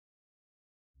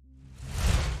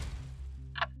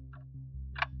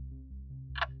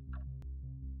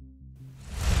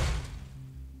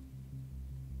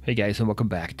Hey guys, and welcome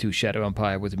back to Shadow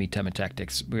Empire with me, Time and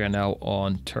Tactics. We are now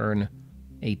on turn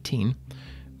 18.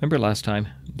 Remember last time,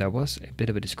 there was a bit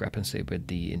of a discrepancy with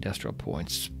the industrial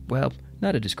points. Well,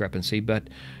 not a discrepancy, but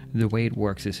the way it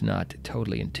works is not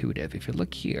totally intuitive. If you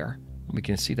look here, we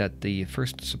can see that the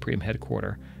first Supreme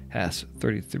Headquarter has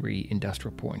 33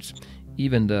 industrial points,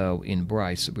 even though in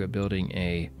Bryce we're building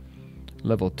a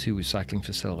level 2 recycling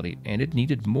facility, and it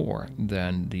needed more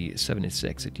than the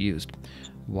 76 it used.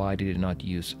 Why did it not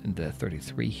use the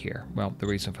 33 here? Well, the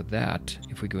reason for that,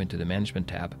 if we go into the management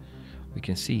tab, we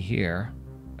can see here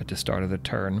at the start of the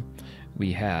turn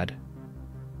we had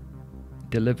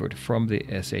delivered from the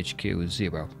SHQ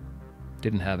 0.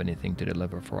 Didn't have anything to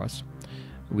deliver for us.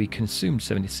 We consumed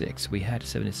 76. We had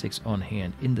 76 on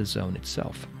hand in the zone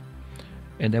itself.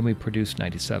 And then we produced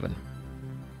 97.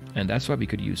 And that's why we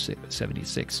could use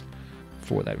 76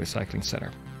 for that recycling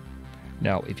center.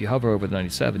 Now, if you hover over the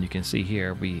 97, you can see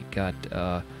here we got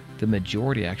the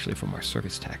majority actually from our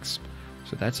service tax.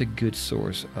 So that's a good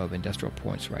source of industrial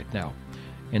points right now.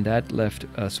 And that left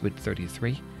us with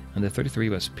 33. And the 33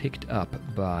 was picked up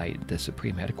by the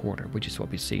Supreme Headquarter, which is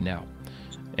what we see now.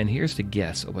 And here's the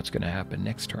guess of what's going to happen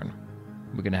next turn.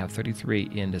 We're going to have 33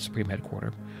 in the Supreme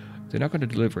Headquarter. They're not going to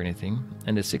deliver anything.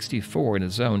 And the 64 in the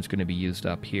zone is going to be used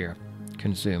up here,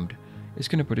 consumed. It's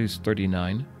going to produce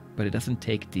 39, but it doesn't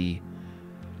take the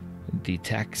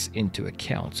tax into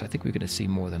account, so I think we're going to see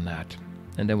more than that.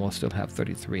 And then we'll still have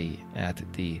 33 at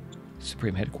the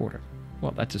Supreme Headquarter.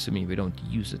 Well, that's assuming we don't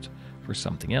use it for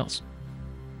something else.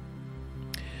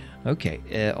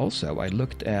 Okay, also I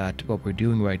looked at what we're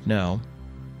doing right now.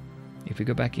 If we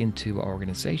go back into our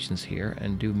organizations here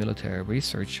and do military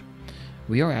research,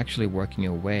 we are actually working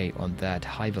away on that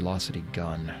high velocity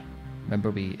gun.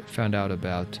 Remember, we found out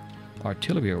about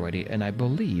artillery already, and I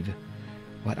believe,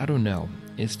 well, I don't know,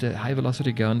 is the high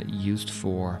velocity gun used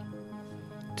for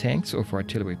tanks or for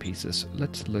artillery pieces?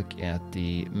 Let's look at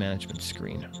the management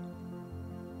screen.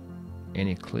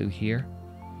 Any clue here?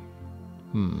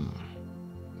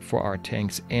 For our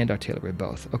tanks and artillery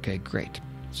both. Okay, great.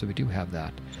 So we do have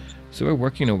that. So we're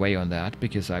working away on that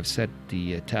because I've set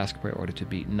the task priority to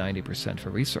be 90% for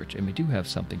research, and we do have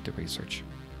something to research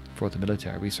for the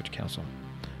Military Research Council.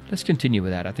 Let's continue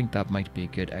with that. I think that might be a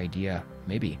good idea,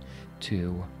 maybe,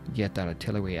 to get that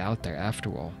artillery out there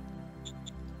after all.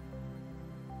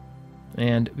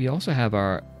 And we also have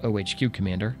our OHQ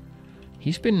commander.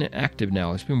 He's been active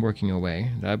now. He's been working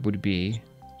away. That would be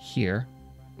here.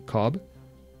 Cobb.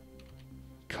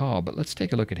 But let's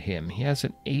take a look at him. He has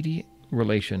an 80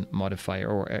 relation modifier,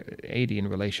 or 80 in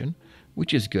relation,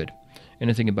 which is good.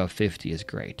 Anything above 50 is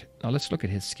great. Now let's look at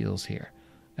his skills here.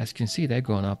 As you can see, they've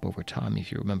gone up over time,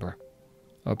 if you remember.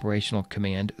 Operational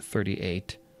command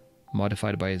 38,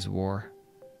 modified by his war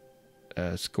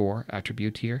score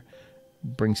attribute here,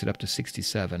 brings it up to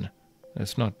 67.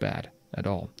 That's not bad at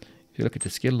all. If you look at the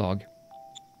skill log,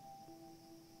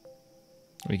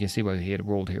 we can see what he had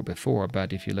rolled here before,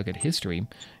 but if you look at history,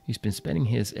 he's been spending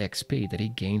his XP that he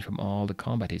gained from all the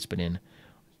combat he's been in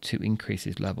to increase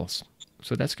his levels.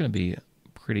 So that's going to be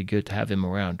pretty good to have him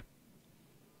around.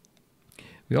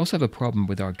 We also have a problem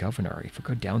with our governor. If we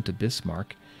go down to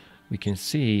Bismarck, we can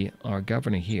see our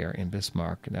governor here in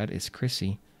Bismarck. That is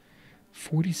Chrissy.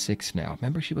 46 now.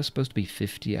 Remember, she was supposed to be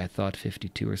 50, I thought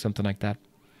 52 or something like that.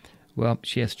 Well,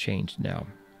 she has changed now.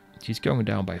 She's going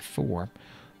down by 4.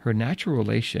 Her natural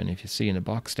relation, if you see in the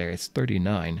box there, is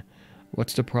 39.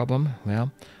 What's the problem?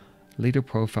 Well, leader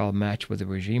profile match with the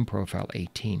regime profile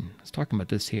 18. Let's talk about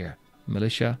this here.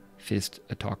 Militia, fist,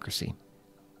 autocracy.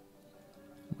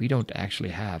 We don't actually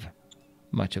have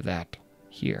much of that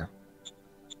here.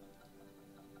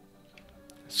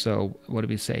 So what do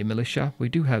we say? Militia, we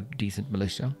do have decent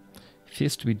militia.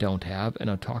 Fist we don't have, and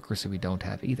autocracy we don't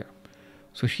have either.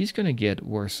 So she's going to get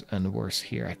worse and worse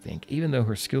here, I think. Even though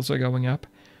her skills are going up,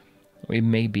 it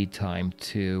may be time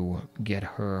to get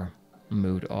her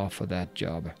moved off of that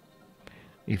job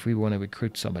if we want to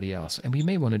recruit somebody else. And we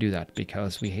may want to do that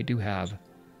because we do have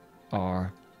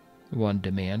our one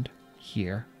demand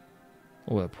here,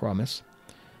 or a promise.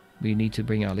 We need to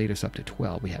bring our leaders up to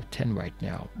 12. We have 10 right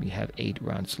now. We have 8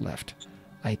 rounds left.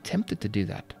 I attempted to do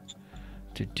that.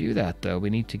 To do that, though,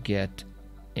 we need to get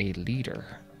a leader.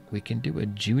 We can do a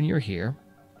junior here.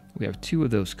 We have 2 of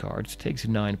those cards. Takes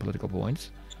 9 political points.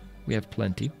 We have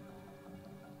plenty.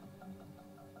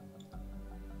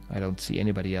 I don't see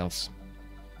anybody else.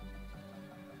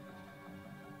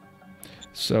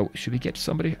 So, should we get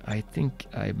somebody? I think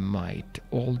I might.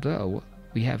 Although,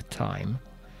 we have time.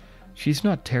 She's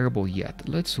not terrible yet.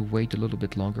 Let's wait a little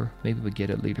bit longer. Maybe we get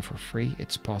a leader for free.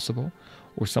 It's possible.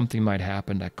 Or something might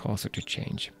happen that causes her to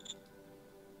change.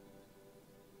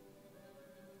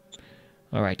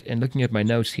 All right, and looking at my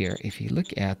notes here, if you look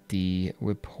at the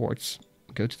reports,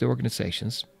 go to the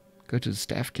organizations, go to the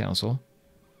staff council,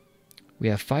 we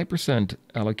have 5%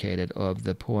 allocated of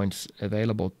the points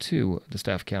available to the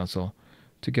staff council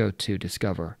to go to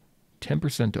Discover,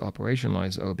 10% to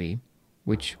operationalize OB,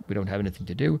 which we don't have anything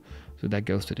to do, so that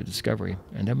goes to the Discovery.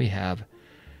 And then we have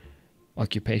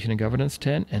Occupation and Governance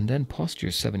 10, and then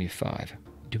Posture 75.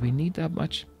 Do we need that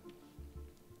much?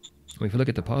 Well, if you look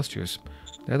at the postures,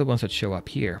 they're the ones that show up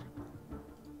here.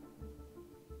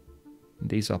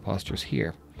 These are postures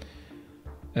here.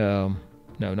 No,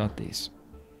 not these.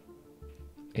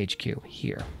 HQ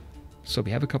here. So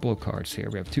we have a couple of cards here.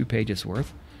 We have 2 pages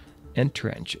worth.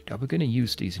 Entrench. Now we're going to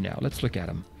use these now. Let's look at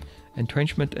them.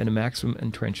 Entrenchment and a maximum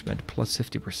entrenchment plus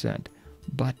 50%,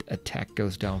 but attack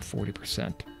goes down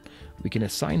 40%. We can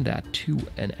assign that to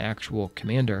an actual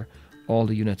commander. All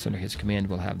the units under his command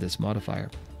will have this modifier.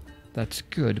 That's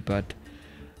good, but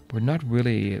we're not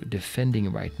really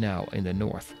defending right now in the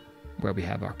north, where we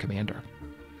have our commander.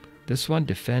 This one,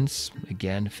 defense,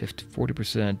 again,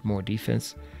 40% more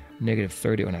defense, negative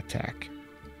 30 on attack.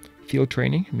 Field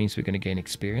training means we're going to gain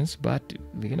experience, but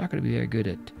we're not going to be very good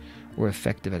at or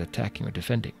effective at attacking or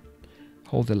defending.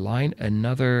 Hold the line,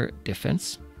 another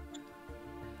defense.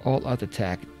 All out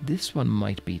attack. This one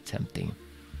might be tempting.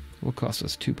 It will cost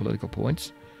us 2 political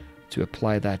points to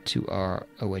apply that to our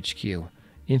OHQ.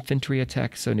 Infantry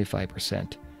attack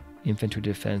 75%. Infantry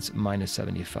defense minus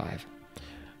 75.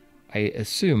 I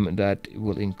assume that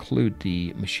will include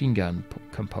the machine gun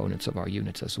components of our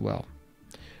units as well.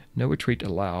 No retreat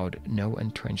allowed, no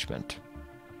entrenchment.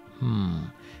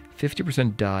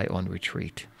 50% die on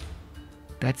retreat.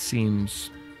 That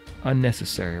seems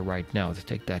unnecessary right now to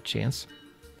take that chance.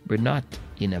 We're not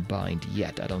in a bind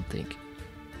yet, I don't think.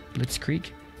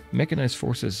 Blitzkrieg, mechanized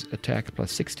forces attack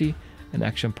plus 60, and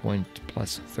action point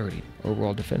plus 30.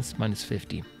 Overall defense minus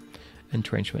 50.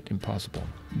 Entrenchment impossible.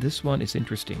 This one is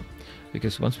interesting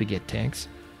because once we get tanks,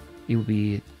 it will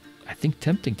be, I think,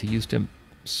 tempting to use them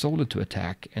solely to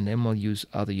attack, and then we'll use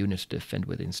other units to defend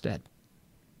with instead.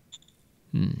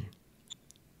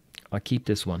 I'll keep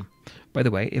this one. By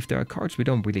the way, if there are cards we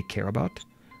don't really care about,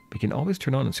 we can always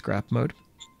turn on in scrap mode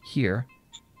here,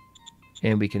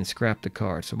 and we can scrap the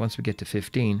card. So once we get to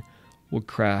 15, we'll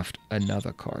craft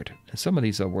another card. And some of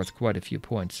these are worth quite a few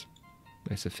points.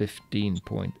 There's a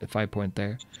 5 point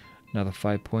there, another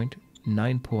 5 point,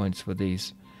 9 points for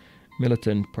these.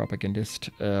 Militant propagandist.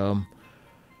 I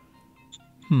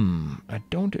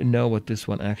don't know what this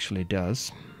one actually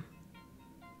does.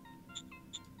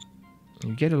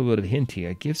 You get a little bit of a hint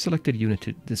here. Give selected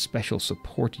unit the special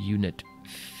support unit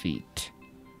feat.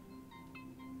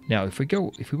 Now, if we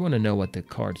want to know what the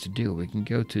cards do, we can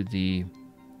go to the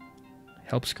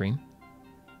help screen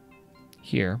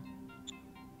here.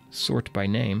 Sort by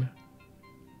name.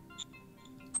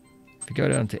 If you go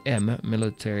down to M,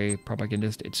 military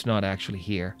propagandist, it's not actually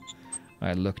here.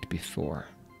 I looked before.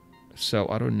 So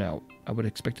I don't know. I would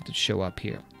expect it to show up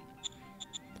here.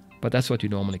 But that's what you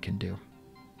normally can do.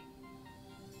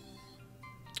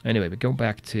 Anyway, we go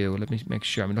back to, let me make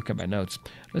sure, I'm looking at my notes.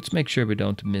 Let's make sure we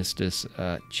don't miss this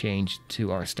change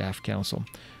to our staff council.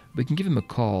 We can give him a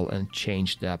call and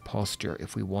change that posture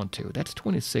if we want to. That's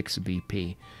 26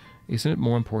 BP. Isn't it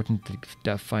more important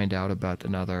to find out about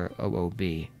another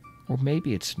OOB? Or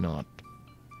maybe it's not.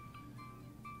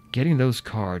 Getting those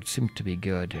cards seem to be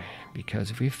good, because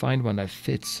if we find one that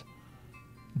fits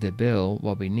the bill,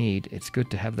 what we need, it's good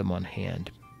to have them on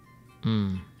hand.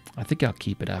 I think I'll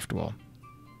keep it after all.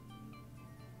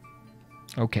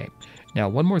 Okay, now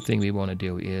one more thing we want to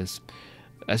do is,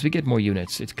 as we get more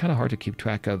units, it's kind of hard to keep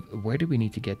track of where do we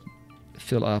need to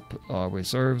fill up our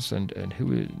reserves and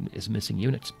who is missing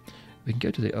units. We can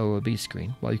go to the OOB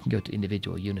screen. Well, you can go to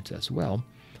individual units as well.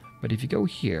 But if you go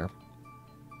here,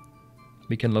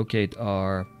 we can locate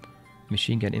our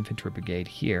machine gun infantry brigade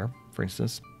here. For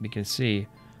instance, we can see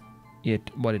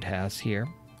what it has here.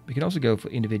 We can also go for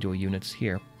individual units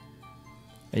here.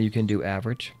 And you can do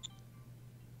average,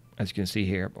 as you can see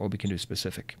here, or we can do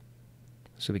specific.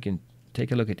 So we can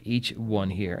take a look at each one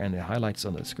here, and the highlights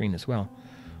on the screen as well.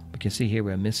 We can see here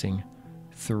we're missing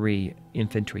 3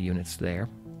 infantry units there.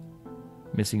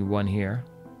 Missing 1 here,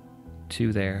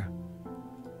 2 there,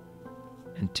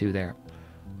 and 2 there.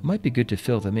 Might be good to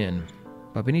fill them in,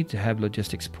 but we need to have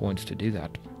logistics points to do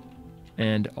that.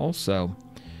 And also,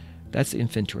 that's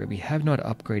infantry. We have not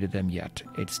upgraded them yet.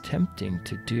 It's tempting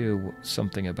to do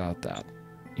something about that.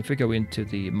 If we go into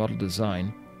the model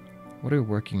design, what are we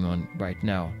working on right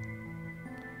now?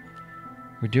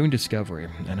 We're doing discovery,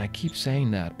 and I keep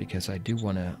saying that because I do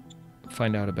want to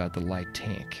find out about the light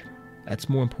tank. That's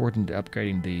more important to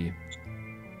upgrading the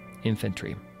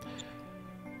infantry.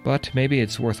 But maybe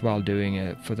it's worthwhile doing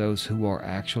it for those who are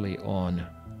actually on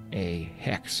a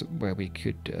hex where we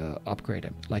could upgrade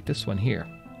it, like this one here.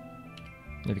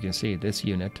 If you can see, this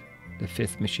unit, the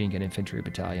 5th Machine Gun Infantry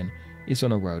Battalion, is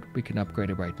on a road. We can upgrade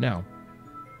it right now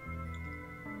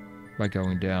by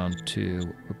going down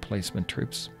to replacement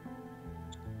troops.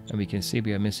 And we can see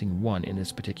we are missing 1 in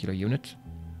this particular unit.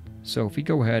 So if we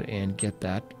go ahead and get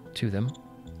that to them,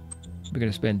 we're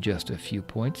going to spend just a few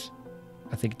points.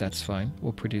 I think that's fine.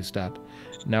 We'll produce that.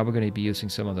 Now we're going to be using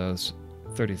some of those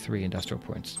 33 industrial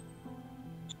points.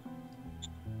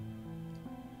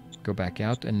 Go back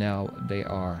out, and now they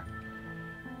are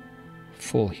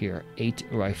full here. 8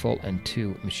 rifle and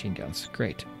 2 machine guns.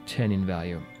 Great. 10 in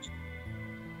value.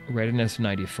 Readiness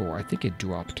 94. I think it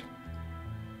dropped.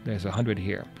 There's 100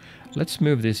 here. Let's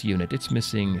move this unit. It's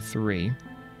missing 3.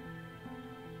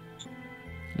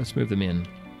 Let's move them in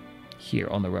here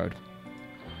on the road.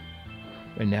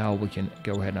 And now we can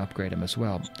go ahead and upgrade them as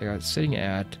well. They are sitting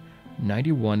at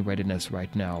 91 readiness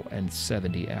right now and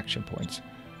 70 action points.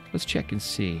 Let's check and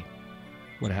see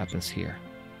what happens here.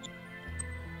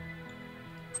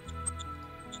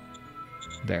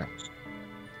 There.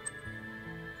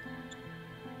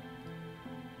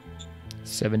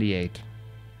 78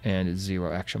 and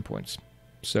 0 action points.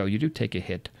 So you do take a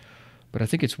hit, but I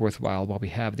think it's worthwhile while we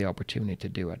have the opportunity to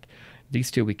do it.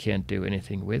 These two we can't do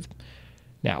anything with.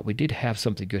 Now, we did have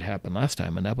something good happen last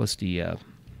time, and that was the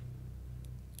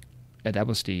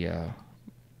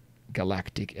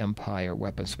Galactic Empire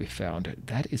weapons we found.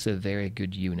 That is a very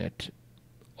good unit,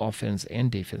 offense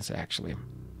and defense actually.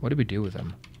 What do we do with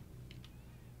them?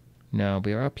 Now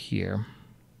we are up here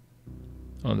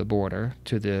on the border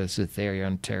to the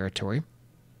Zetharian territory.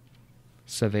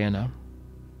 Savannah.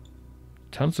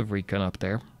 Tons of recon up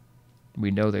there.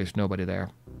 We know there's nobody there.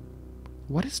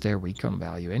 What is their recon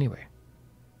value anyway?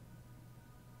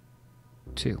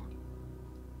 2.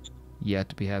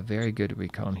 Yet we have very good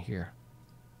recon here.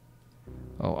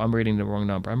 Oh, I'm reading the wrong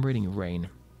number. I'm reading rain,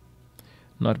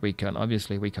 not recon.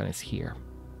 Obviously, recon is here.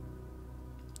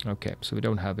 Okay, so we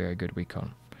don't have very good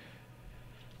recon.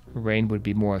 Rain would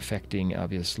be more affecting,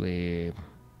 obviously,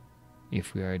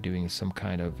 if we are doing some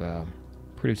kind of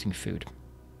producing food.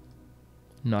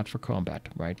 Not for combat,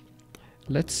 right?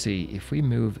 Let's see, if we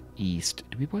move east.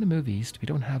 Do we want to move east? We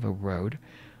don't have a road.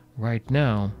 Right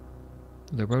now,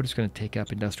 the road is going to take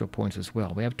up industrial points as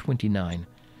well. We have 29.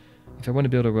 If I want to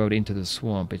build a road into the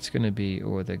swamp, it's going to be,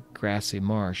 or the grassy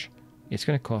marsh, it's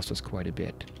going to cost us quite a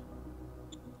bit.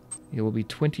 It will be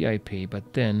 20 IP,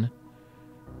 but then,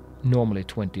 normally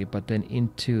 20, but then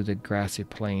into the grassy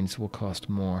plains will cost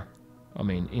more. I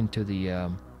mean, into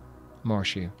the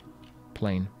marshy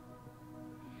plain.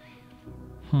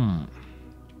 I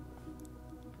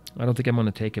don't think I'm going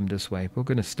to take him this way. We're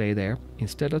going to stay there.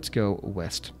 Instead, let's go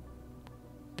west.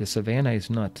 The savannah is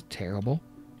not terrible.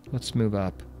 Let's move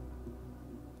up.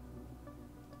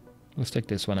 Let's take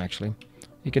this one, actually.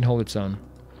 It can hold its own.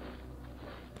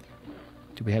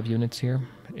 Do we have units here?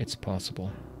 It's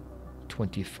possible.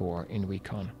 24 in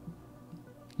recon.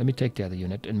 Let me take the other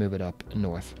unit and move it up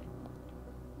north.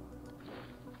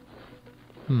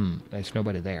 There's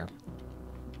nobody there.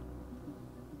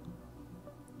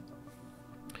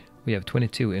 We have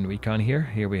 22 in recon here.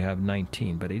 Here we have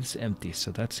 19, but it's empty,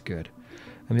 so that's good.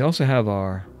 And we also have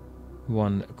our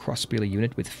one crossbreeder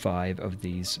unit with 5 of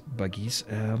these buggies.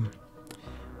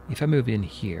 If I move in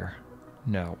here...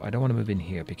 No, I don't want to move in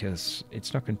here because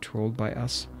it's not controlled by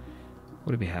us.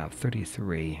 What do we have?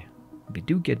 33. We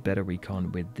do get better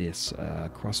recon with this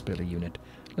crossbreeder unit.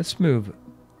 Let's move...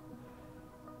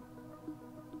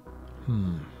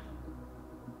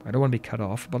 I don't want to be cut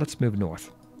off, but let's move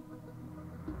north.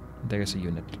 There's a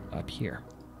unit up here.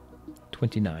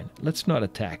 29. Let's not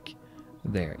attack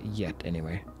there yet,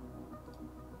 anyway.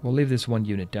 We'll leave this one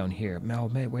unit down here. Now,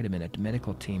 wait a minute.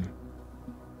 Medical team.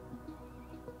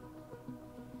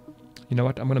 You know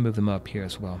what? I'm going to move them up here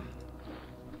as well.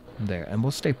 There. And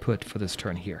we'll stay put for this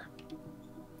turn here.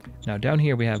 Now, down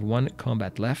here we have 1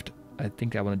 combat left. I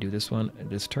think I want to do this one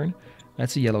this turn.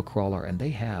 That's a yellow crawler, and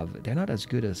they're not as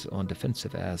good as on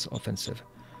defensive as offensive.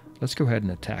 Let's go ahead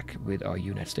and attack with our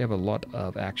units. They have a lot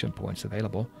of action points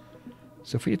available.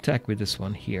 So if we attack with this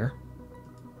one here,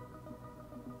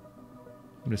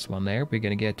 this one there, we're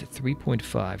going to get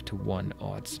 3.5 to 1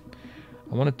 odds.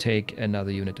 I want to take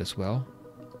another unit as well.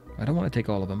 I don't want to take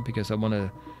all of them because I want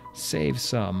to save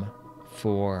some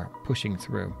for pushing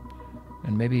through.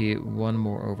 And maybe one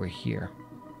more over here.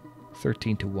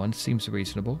 13 to 1 seems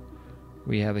reasonable.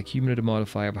 We have a cumulative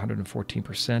modifier of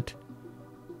 114%.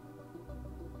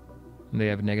 They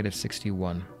have negative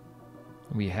 61.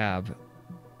 We have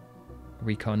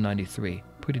Recon 93.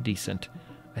 Pretty decent.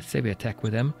 I'd say we attack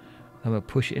with them, and we'll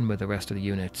push in with the rest of the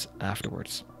units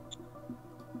afterwards.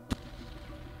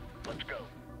 Let's go.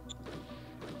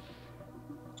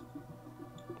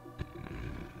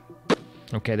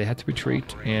 Okay, they had to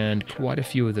retreat, and quite a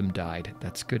few of them died.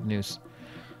 That's good news.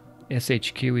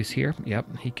 SHQ is here.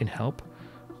 Yep, he can help.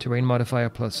 Terrain modifier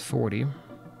plus 40.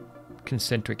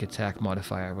 Concentric attack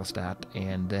modifier was that.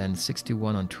 And then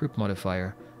 61 on troop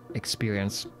modifier.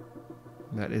 Experience.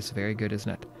 That is very good,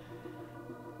 isn't it?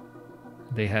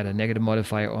 They had a negative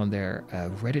modifier on their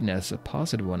readiness, a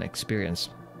positive one, experience.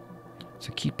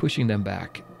 So keep pushing them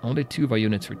back. Only 2 of our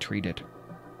units retreated.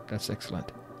 That's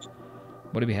excellent.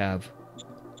 What do we have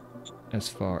as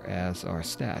far as our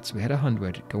stats? We had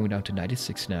 100, going down to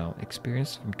 96 now.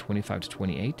 Experience from 25 to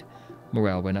 28.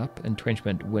 Morale went up.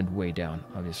 Entrenchment went way down,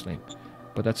 obviously.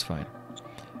 But that's fine.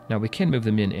 Now we can move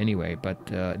them in anyway,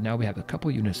 but now we have a couple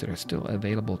units that are still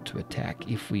available to attack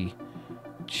if we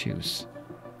choose.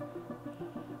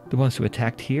 The ones who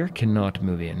attacked here cannot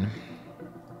move in.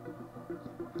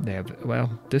 They have,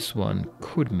 well, this one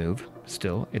could move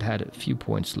still. It had a few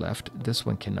points left. This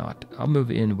one cannot. I'll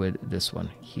move in with this one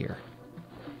here.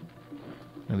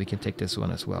 And we can take this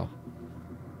one as well.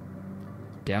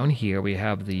 Down here we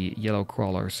have the yellow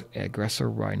crawlers, aggressor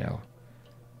rhino.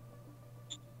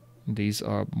 These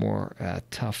are more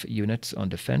tough units on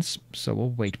defense, so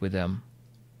we'll wait with them.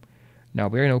 Now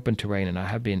we're in open terrain, and I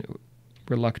have been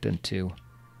reluctant to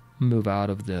move out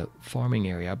of the farming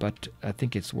area, but I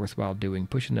think it's worthwhile doing,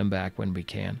 pushing them back when we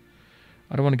can.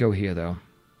 I don't want to go here, though.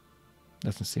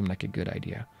 Doesn't seem like a good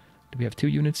idea. Do we have 2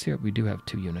 units here? We do have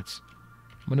 2 units.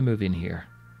 I'm going to move in here.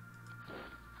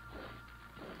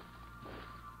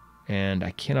 And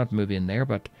I cannot move in there,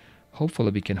 but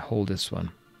hopefully we can hold this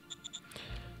one.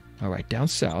 Alright, down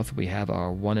south we have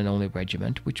our one and only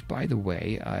regiment, which, by the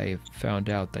way, I found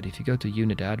out that if you go to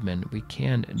unit admin, we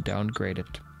can downgrade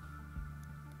it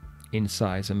in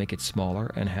size and make it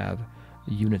smaller and have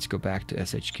units go back to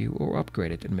SHQ, or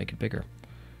upgrade it and make it bigger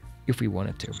if we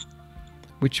wanted to,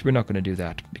 which we're not going to do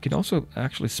that. We can also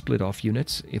actually split off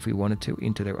units if we wanted to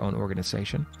into their own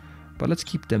organization, but let's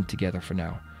keep them together for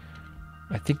now.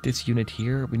 I think this unit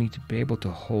here, we need to be able to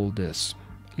hold this.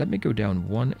 Let me go down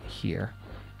 1 here.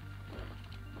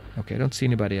 Okay, I don't see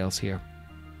anybody else here.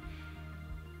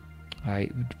 I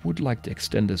would like to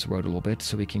extend this road a little bit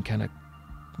so we can kind of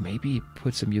maybe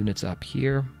put some units up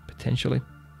here, potentially,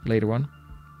 later on.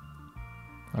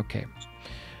 Okay.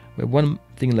 We have one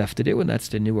thing left to do, and that's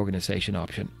the new organization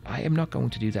option. I am not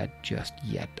going to do that just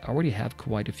yet. I already have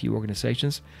quite a few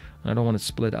organizations, and I don't want to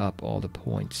split up all the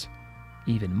points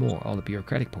even more, all the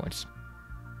bureaucratic points.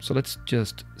 So let's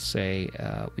just say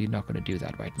we're not going to do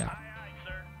that right now.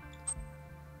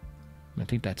 I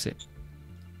think that's it.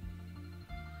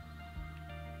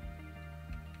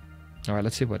 Alright,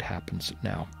 let's see what happens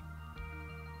now.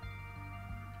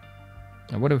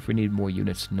 I wonder if we need more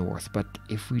units north, but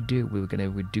if we do, we're going to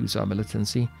reduce our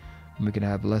militancy, and we're going to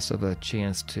have less of a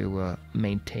chance to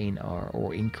maintain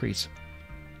or increase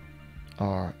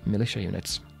our militia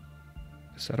units.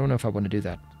 So I don't know if I want to do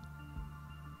that.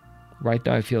 Right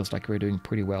now it feels like we're doing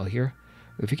pretty well here.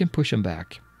 If we can push them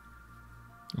back,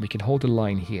 we can hold the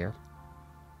line here.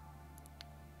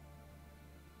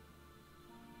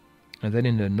 And then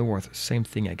in the north, same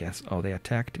thing, I guess. Oh, they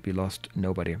attacked. We lost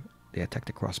nobody. They attacked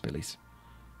the crossbillies.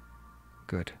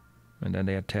 Good. And then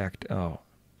they attacked... Oh.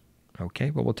 Okay,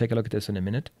 well, we'll take a look at this in a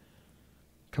minute.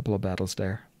 Couple of battles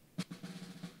there.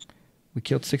 We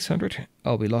killed 600.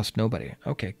 Oh, we lost nobody.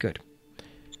 Okay, good.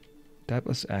 That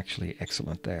was actually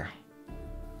excellent there.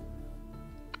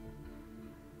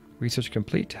 Research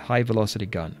complete. High velocity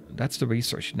gun. That's the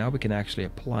research. Now we can actually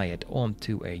apply it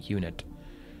onto a unit.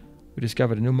 We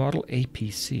discovered a new model,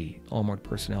 APC, Armored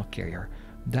Personnel Carrier.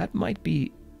 That might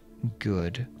be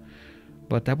good,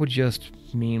 but that would just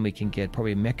mean we can get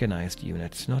probably mechanized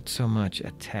units, not so much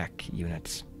attack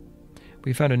units.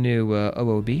 We found a new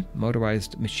OOB,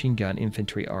 Motorized Machine Gun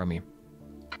Infantry Army.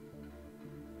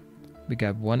 We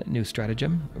got 1 new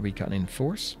stratagem, Recon in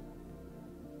Force.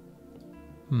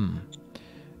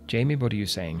 Jamie, what are you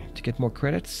saying? To get more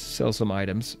credits, sell some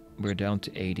items. We're down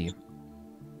to 80.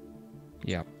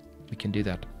 Yeah. We can do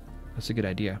that. That's a good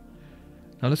idea.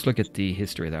 Now let's look at the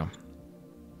history, though.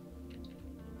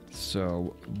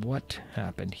 So, what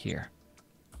happened here?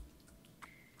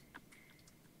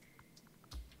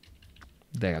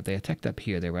 There, they attacked up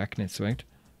here. They were Arachnids, right?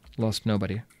 Lost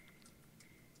nobody.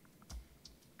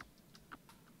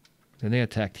 Then they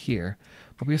attacked here.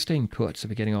 But we're staying put, so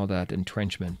we're getting all that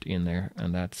entrenchment in there,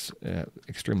 and that's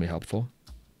extremely helpful.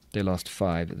 They lost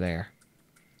 5 there.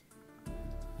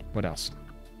 What else?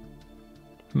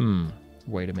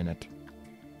 Wait a minute.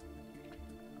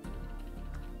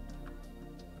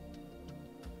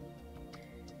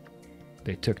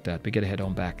 They took that. We gotta head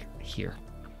on back here.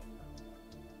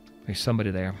 There's somebody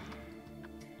there.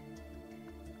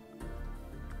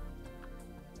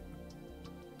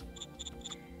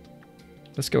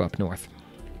 Let's go up north.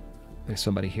 There's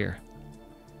somebody here.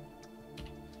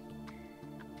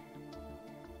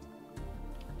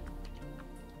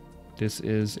 This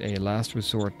is a last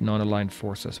resort, non-aligned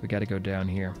forces. We gotta go down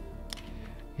here.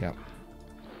 Yeah.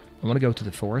 I want to go to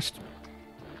the forest.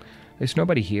 There's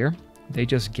nobody here. They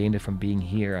just gained it from being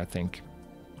here, I think.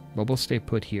 But we'll stay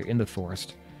put here in the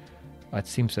forest. It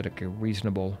seems like a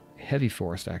reasonable, heavy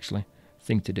forest, actually,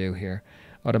 thing to do here.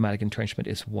 Automatic entrenchment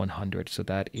is 100, so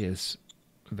that is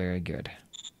very good.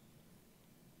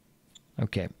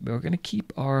 Okay, we're going to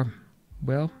keep our...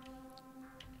 Well,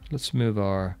 let's move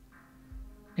our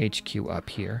HQ up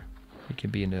here. It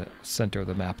can be in the center of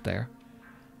the map there.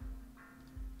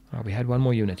 We had one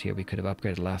more unit here we could have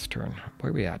upgraded last turn.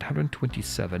 Where are we at?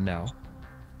 127 now.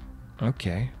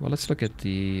 Okay, well, let's look at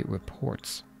the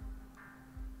reports.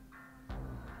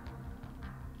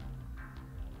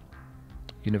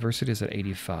 University is at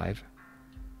 85.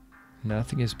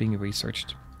 Nothing is being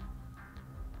researched.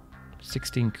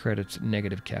 16 credits,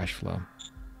 negative cash flow.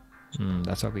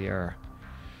 That's why we are.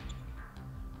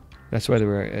 That's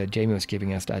why Jamie was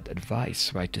giving us that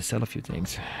advice, right, to sell a few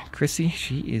things. Chrissy,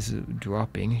 she is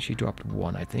dropping. She dropped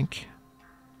 1, I think.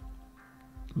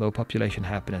 Low population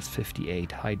happiness,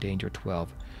 58. High danger,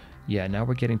 12. Yeah, now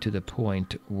we're getting to the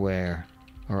point where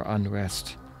our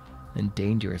unrest and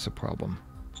danger is a problem.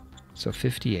 So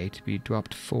 58, we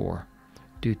dropped 4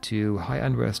 due to high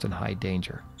unrest and high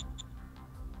danger.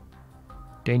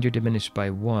 Danger diminished by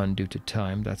 1 due to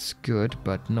time. That's good,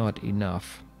 but not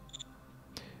enough.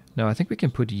 Now, I think we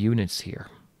can put units here.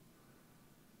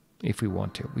 If we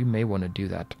want to. We may want to do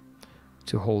that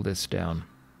to hold this down.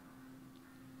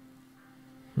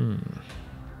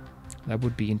 That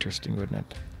would be interesting, wouldn't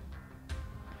it?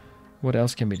 What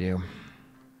else can we do?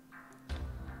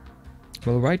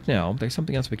 Well, right now, there's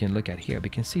something else we can look at here. We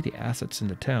can see the assets in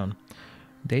the town.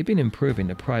 They've been improving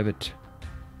the private...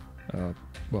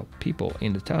 well, people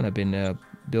in the town have been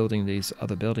building these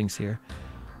other buildings here.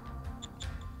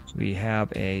 We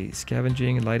have a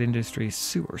scavenging, light industry,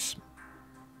 sewers.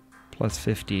 Plus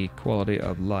 50 quality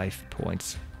of life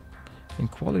points. And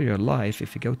quality of life,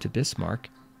 if you go to Bismarck,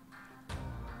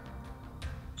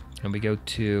 and we go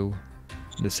to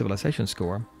the civilization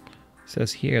score,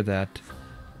 says here that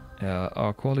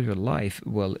our quality of life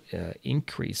will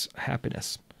increase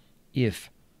happiness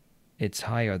if it's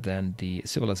higher than the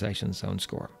civilization zone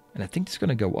score. And I think it's going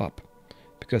to go up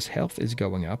because health is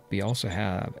going up. We also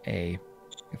have a,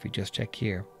 if we just check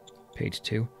here, page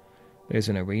 2, there's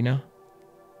an arena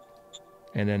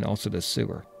and then also the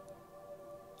sewer.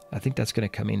 I think that's going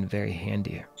to come in very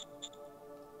handy.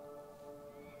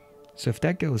 So if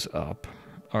that goes up,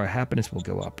 our happiness will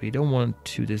go up. We don't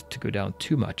want this to go down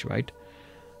too much, right?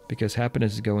 Because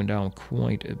happiness is going down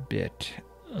quite a bit.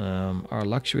 Our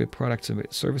luxury products and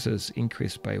services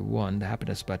increased by 1, the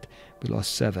happiness, but we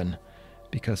lost 7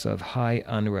 because of high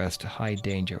unrest, high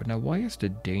danger. Now, why is the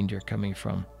danger coming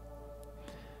from?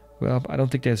 Well, I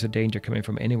don't think there's a danger coming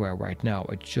from anywhere right now.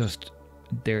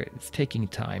 It's taking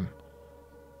time.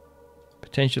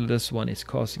 Potentially this one is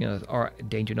causing our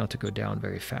danger not to go down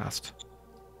very fast.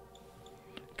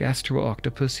 Gastro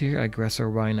octopus here, aggressor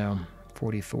rhino,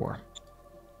 44.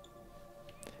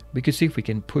 We could see if we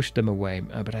can push them away,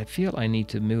 but I feel I need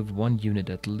to move 1 unit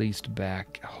at least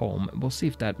back home. We'll see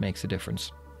if that makes a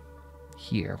difference.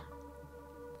 Here.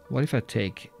 What if I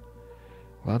take...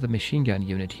 Well, the machine gun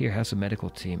unit here has a medical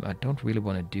team. I don't really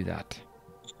want to do that.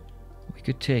 We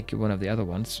could take one of the other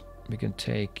ones. We can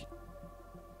take...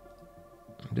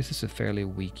 This is a fairly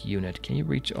weak unit. Can you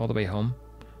reach all the way home?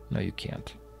 No, you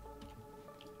can't.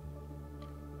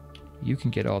 You can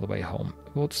get all the way home.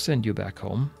 We'll send you back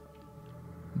home.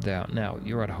 There, now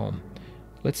you're at home.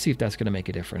 Let's see if that's going to make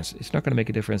a difference. It's not going to make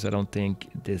a difference, I don't think,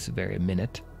 this very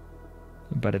minute.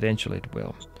 But eventually it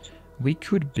will. We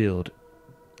could build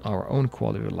our own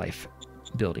quality of life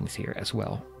buildings here as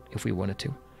well, if we wanted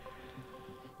to.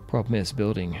 Problem is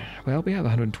building... Well, we have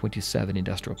 127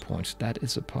 industrial points. That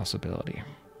is a possibility.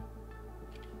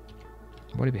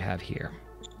 What do we have here?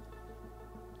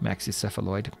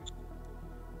 Maxicephaloid.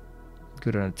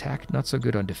 Good on attack, not so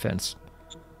good on defense.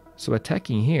 So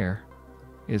attacking here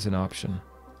is an option.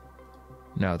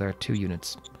 Now there are 2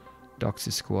 units.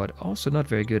 Doxy squad, also not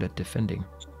very good at defending.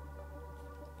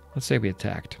 Let's say we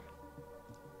attacked.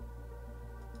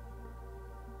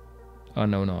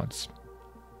 Unknown odds.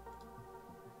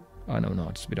 Unknown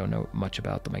odds. We don't know much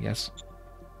about them, I guess.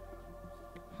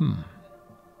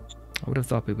 I would have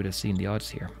thought we would have seen the odds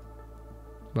here.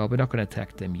 Well, we're not going to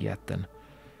attack them yet then.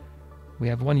 We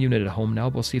have one unit at home now.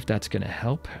 We'll see if that's going to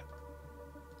help.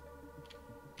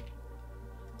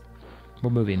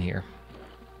 We'll move in here.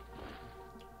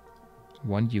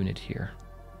 One unit here.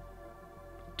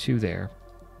 Two there.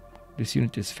 This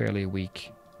unit is fairly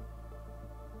weak.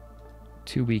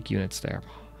 Two weak units there.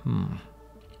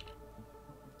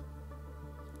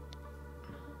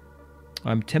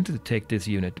 I'm tempted to take this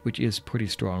unit, which is pretty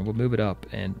strong. We'll move it up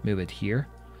and move it here.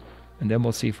 And then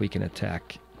we'll see if we can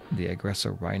attack the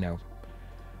aggressor rhino.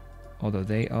 Although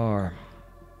they're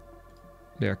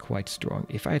quite strong.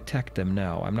 If I attack them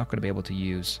now, I'm not going to be able to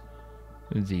use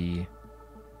the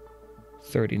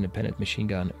 3rd Independent Machine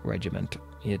Gun Regiment.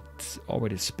 It's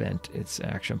already spent its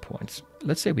action points.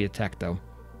 Let's say we attack, though.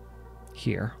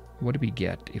 Here, what do we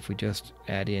get if we just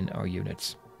add in our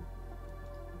units?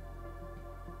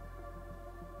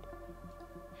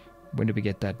 When do we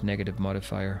get that negative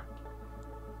modifier?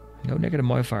 No negative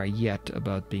modifier yet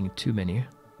about being too many.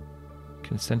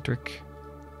 Concentric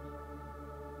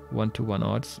 1-to-1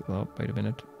 odds. Well, wait a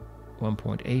minute.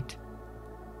 1.8.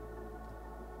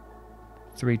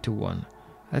 3-to-1.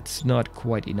 That's not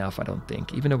quite enough, I don't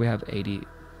think. Even though we have 80,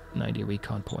 90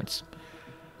 recon points.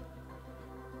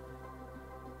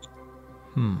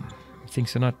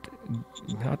 Things are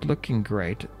not looking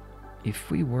great. If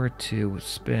we were to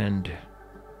spend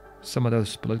some of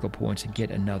those political points and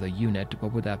get another unit,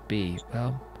 what would that be?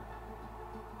 Well,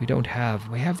 we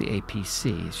have the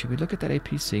APC. Should we look at that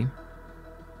APC?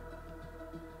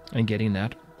 And getting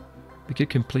that? We could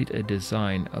complete a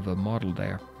design of a model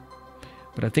there.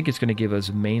 But I think it's going to give us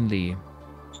mainly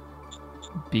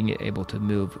being able to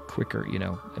move quicker, you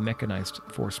know, a mechanized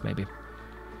force maybe.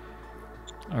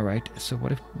 Alright, so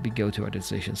what if we go to our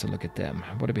decisions and look at them?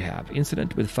 What do we have?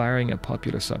 Incident with firing a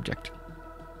popular subject.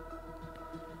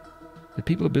 The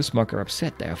people of Bismarck are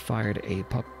upset they have fired a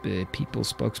people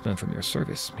spokesman from your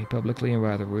service. He publicly and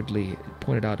rather rudely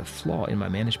pointed out a flaw in my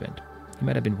management. He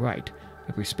might have been right,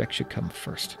 but respect should come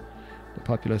first. The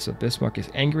populace of Bismarck is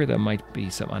angry. There might be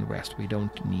some unrest. We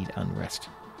don't need unrest.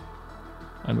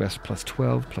 Unrest plus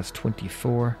 12, plus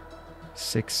 24,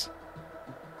 6,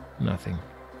 nothing.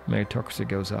 Meritocracy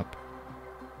goes up.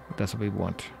 That's what we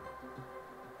want.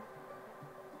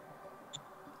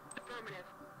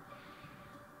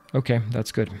 Okay,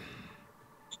 that's good.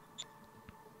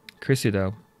 Chrissy,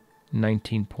 though,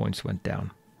 19 points went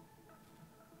down.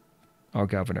 Our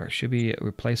governor. Should we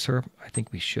replace her? I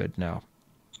think we should now.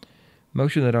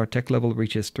 Motion that our tech level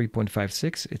reaches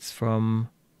 3.56. It's from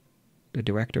the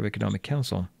Director of Economic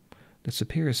Council. The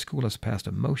Superior School has passed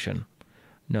a motion.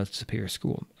 No, the Superior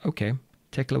School. Okay.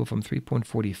 Tech level from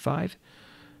 3.45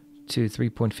 to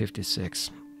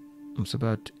 3.56. It's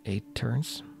about 8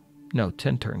 turns. No,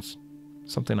 10 turns.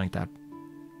 Something like that.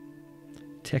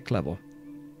 Tech level.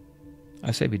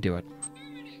 I say we do it.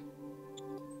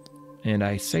 And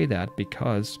I say that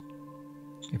because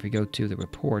if we go to the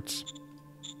reports,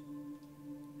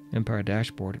 Empire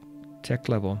dashboard, tech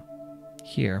level,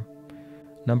 here,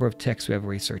 number of techs we have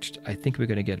researched. I think we're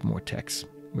going to get more techs.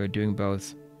 We're doing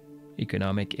both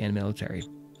economic and military.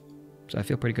 So I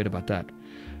feel pretty good about that.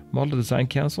 Model Design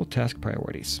Council, task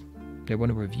priorities. They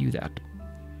want to review that.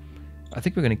 I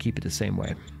think we're going to keep it the same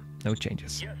way. No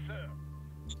changes. Yes, sir.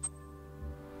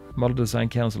 Model Design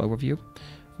Council overview.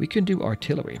 We can do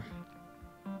artillery.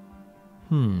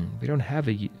 We don't have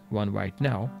one right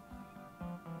now.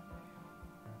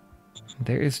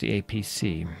 There is the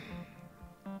APC.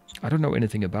 I don't know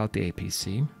anything about the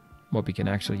APC, what we can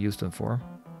actually use them for.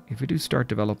 If we do start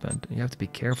development, you have to be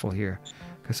careful here,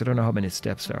 because I don't know how many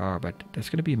steps there are, but there's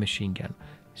going to be a machine gun.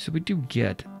 So we do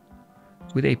get,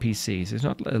 with APCs, it's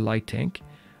not a light tank,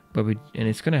 but and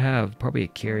it's going to have probably a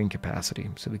carrying capacity,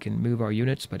 so we can move our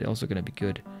units, but also going to be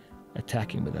good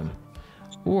attacking with them.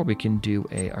 Or we can do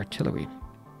a artillery.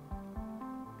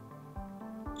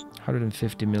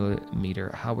 150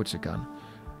 millimeter howitzer gun.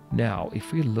 Now,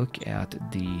 if we look at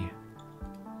the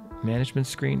management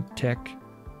screen, tech,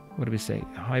 what do we say?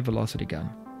 High velocity gun.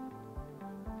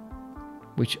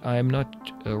 Which I'm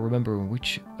not remembering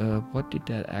which, what did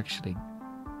that actually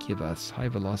give us? High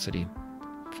velocity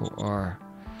for our,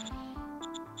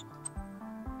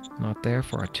 not there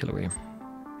for artillery.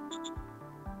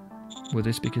 Would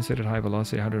this be considered high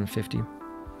velocity, 150?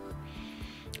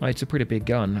 It's a pretty big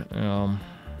gun.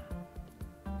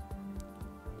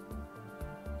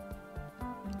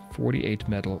 48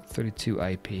 metal, 32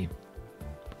 IP.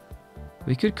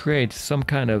 We could create some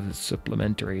kind of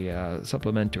supplementary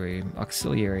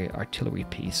auxiliary artillery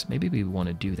piece. Maybe we want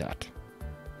to do that.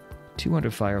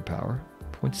 200 firepower,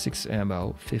 0.6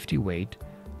 ammo, 50 weight,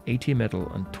 18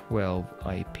 metal and 12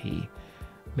 IP.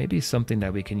 Maybe something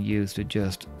that we can use to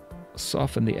just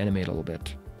soften the enemy a little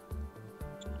bit.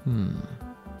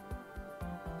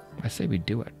 I say we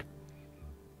do it.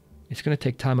 It's going to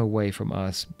take time away from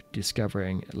us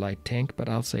discovering light tank, but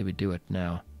I'll say we do it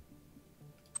now.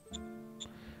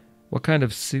 What kind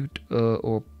of suit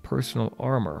or personal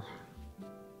armor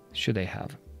should they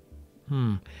have?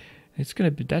 It's going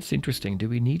to be, that's interesting. Do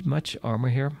we need much armor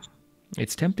here?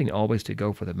 It's tempting always to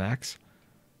go for the max.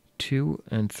 2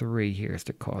 and 3 here's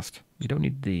the cost. We don't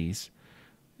need these.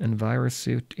 And virus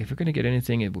suit, if we're going to get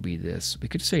anything, it will be this. We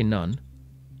could say none.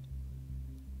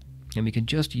 And we can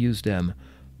just use them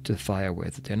to fire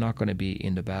with. They're not going to be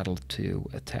in the battle to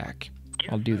attack.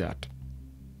 I'll do that.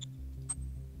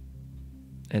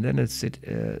 And then a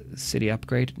city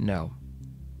upgrade? No.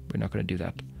 We're not going to do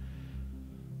that.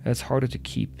 It's harder to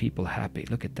keep people happy.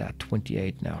 Look at that.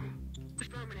 28 now.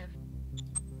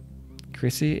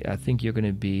 Chrissy, I think you're going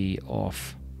to be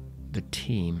off the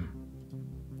team.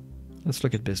 Let's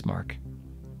look at Bismarck.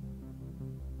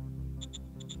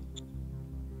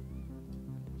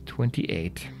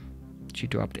 28. She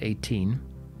dropped 18.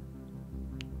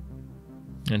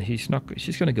 And she's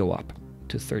going to go up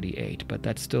to 38, but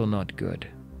that's still not good.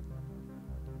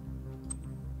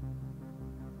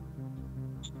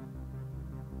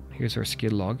 Here's our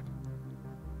skill log.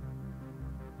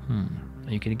 And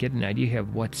you can get an idea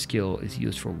of what skill is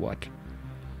used for what.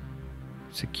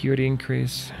 Security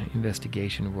increase,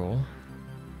 investigation roll,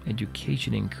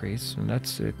 education increase, and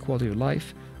that's quality of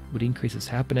life, which increases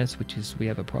happiness, which is we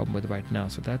have a problem with right now,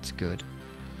 so that's good.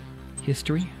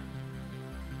 History,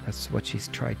 that's what she's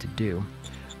tried to do.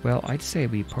 Well, I'd say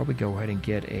we probably go ahead and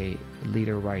get a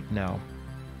leader right now.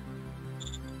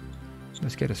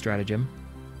 Let's get a stratagem,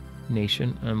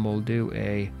 nation, and we'll do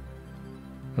a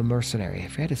mercenary.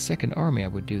 If we had a second army, I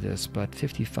would do this, but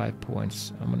 55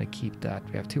 points. I'm going to keep that.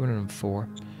 We have 204.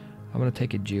 I'm going to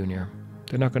take a junior.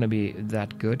 They're not going to be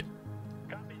that good.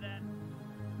 Copy that.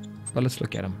 But let's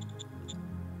look at them.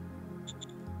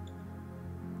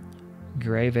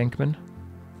 Grey Venkman.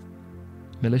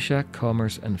 Militia,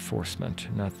 commerce, enforcement.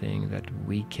 Nothing that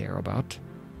we care about.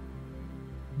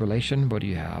 Relation, what do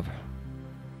you have?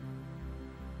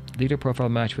 Leader profile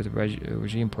match with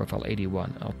regime profile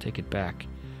 81. I'll take it back.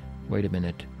 Wait a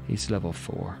minute. He's level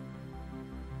 4.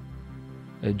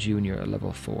 A junior at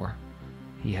level 4.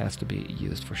 He has to be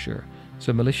used for sure.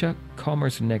 So militia,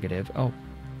 commerce negative. Oh,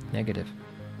 negative.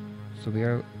 So we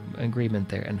are in agreement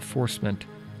there. Enforcement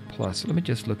plus. Let me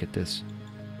just look at this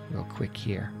real quick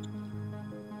here.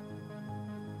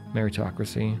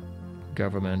 Meritocracy,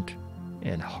 government,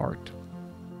 and heart.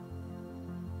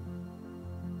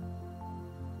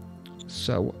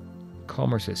 So,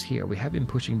 commerce is here. We have been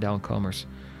pushing down commerce.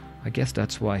 I guess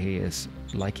that's why he is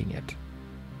liking it.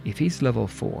 If he's level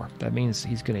 4, that means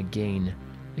he's going to gain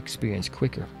experience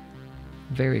quicker.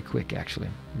 Very quick, actually.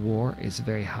 War is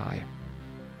very high.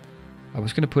 I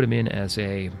was going to put him in as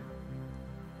a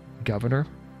governor.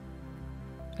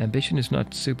 Ambition is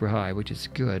not super high, which is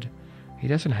good. He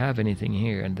doesn't have anything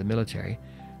here in the military.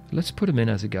 Let's put him in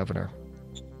as a governor.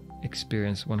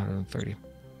 Experience 130.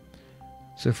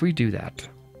 So if we do that,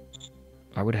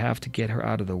 I would have to get her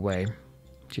out of the way.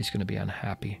 She's going to be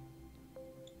unhappy.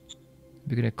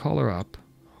 We're going to call her up.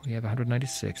 We have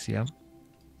 196, yeah.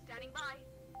 Standing by.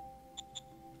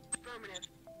 Affirmative.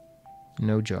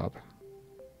 No job.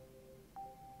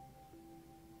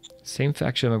 Same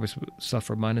faction members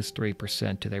suffer minus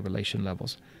 3% to their relation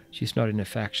levels. She's not in a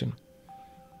faction.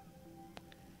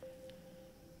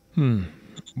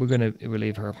 We're going to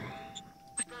relieve her.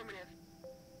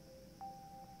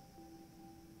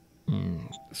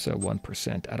 So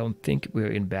 1%. I don't think we're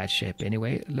in bad shape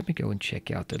anyway. Let me go and check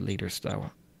out the leaders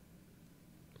though.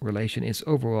 Relation is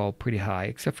overall pretty high,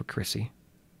 except for Chrissy.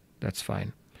 That's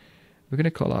fine. We're going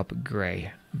to call up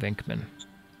Grey Venkman.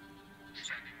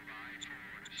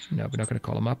 No, we're not going to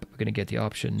call him up. We're going to get the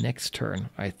option next turn,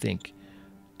 I think,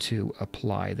 to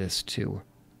apply this to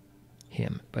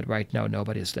him. But right now,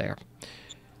 nobody's there.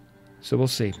 So we'll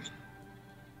see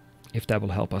if that will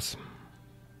help us.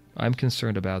 I'm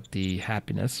concerned about the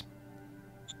happiness.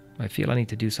 I feel I need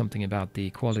to do something about the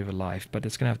quality of life, but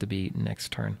it's going to have to be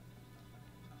next turn.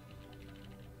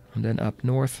 And then up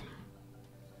north.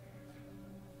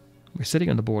 We're sitting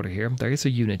on the border here. There is a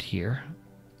unit here.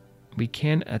 We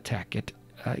can attack it.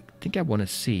 I think I want to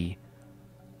see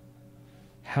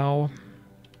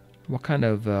what kind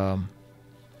of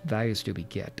values do we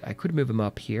get. I could move them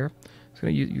up here. I'm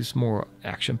going to use more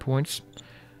action points.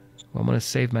 Well, I'm going to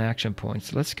save my action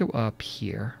points. Let's go up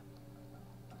here.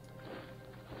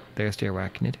 There's the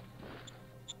arachnid.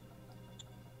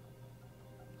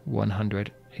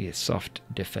 100 his soft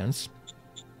defense.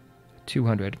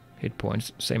 200 hit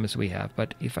points, same as we have.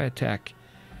 But if I attack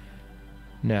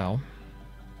now,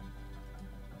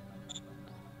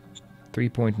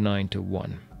 3.9 to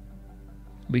 1.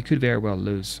 We could very well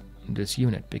lose this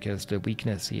unit because the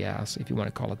weakness he has, if you want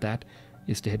to call it that,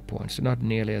 is the hit points. They're not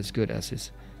nearly as good as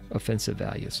his offensive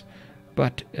values.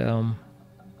 But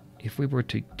if we were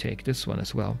to take this one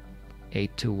as well,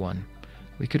 8 to 1,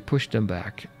 we could push them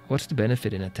back. What's the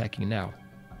benefit in attacking now?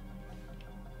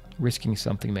 Risking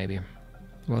something maybe.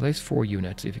 Well, there's 4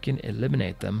 units. If you can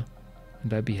eliminate them,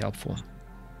 that'd be helpful.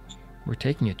 We're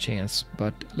taking a chance,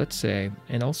 but let's say,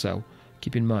 and also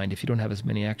keep in mind, if you don't have as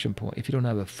many action points, if you don't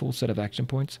have a full set of action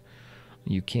points,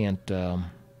 you can't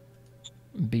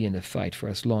be in the fight for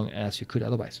as long as you could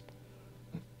otherwise.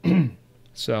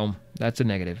 So that's a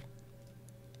negative.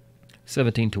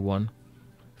 17 to 1,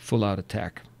 full out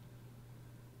attack.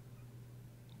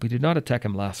 We did not attack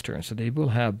him last turn, so they will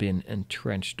have been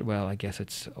entrenched. Well, I guess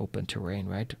it's open terrain,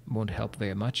 right? Won't help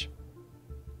very much.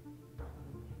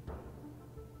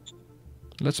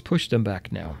 Let's push them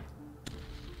back now.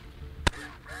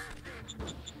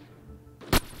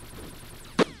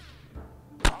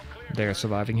 They're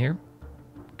surviving here.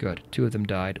 Good. 2 of them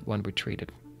died, 1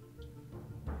 retreated.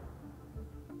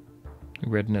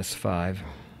 Redness 5.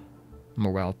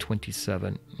 Morale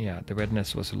 27. Yeah, the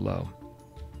redness was low.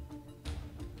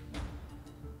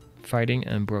 Fighting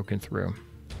and broken through.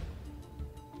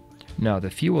 Now, the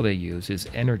fuel they use is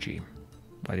energy.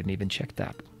 I didn't even check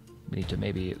that. We need to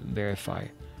maybe verify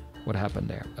what happened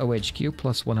there. OHQ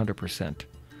plus 100%.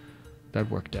 That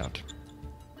worked out.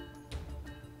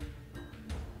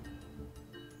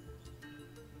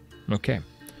 Okay.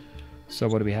 So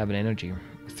what do we have in energy?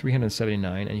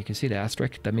 379, and you can see the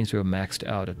asterisk. That means we're maxed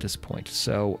out at this point.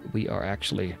 So we are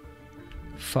actually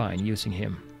fine using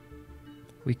him.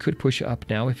 We could push up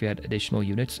now if we had additional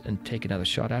units and take another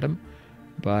shot at him.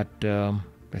 But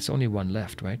there's only 1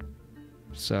 left, right?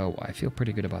 So I feel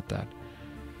pretty good about that.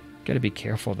 Gotta be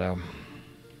careful though.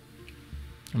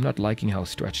 I'm not liking how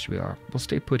stretched we are. We'll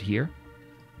stay put here.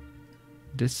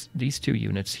 These 2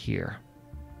 units here.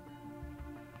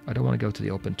 I don't want to go to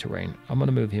the open terrain. I'm going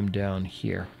to move him down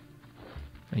here.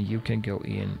 And you can go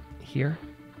in here.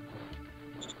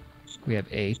 We have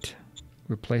 8.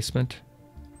 Replacement.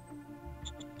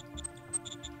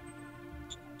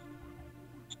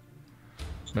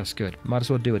 That's good. Might as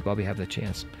well do it while we have the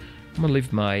chance. I'm going to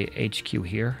leave my HQ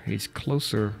here. He's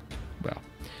closer, well,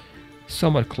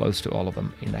 somewhat close to all of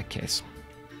them in that case.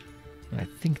 I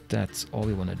think that's all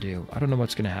we want to do. I don't know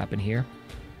what's going to happen here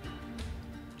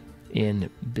in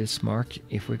Bismarck.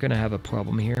 If we're going to have a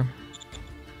problem here,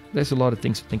 there's a lot of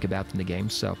things to think about in the game,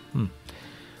 so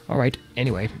alright,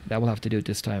 anyway, that will have to do it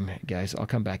this time, guys. I'll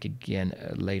come back again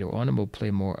later on and we'll play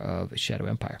more of Shadow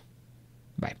Empire.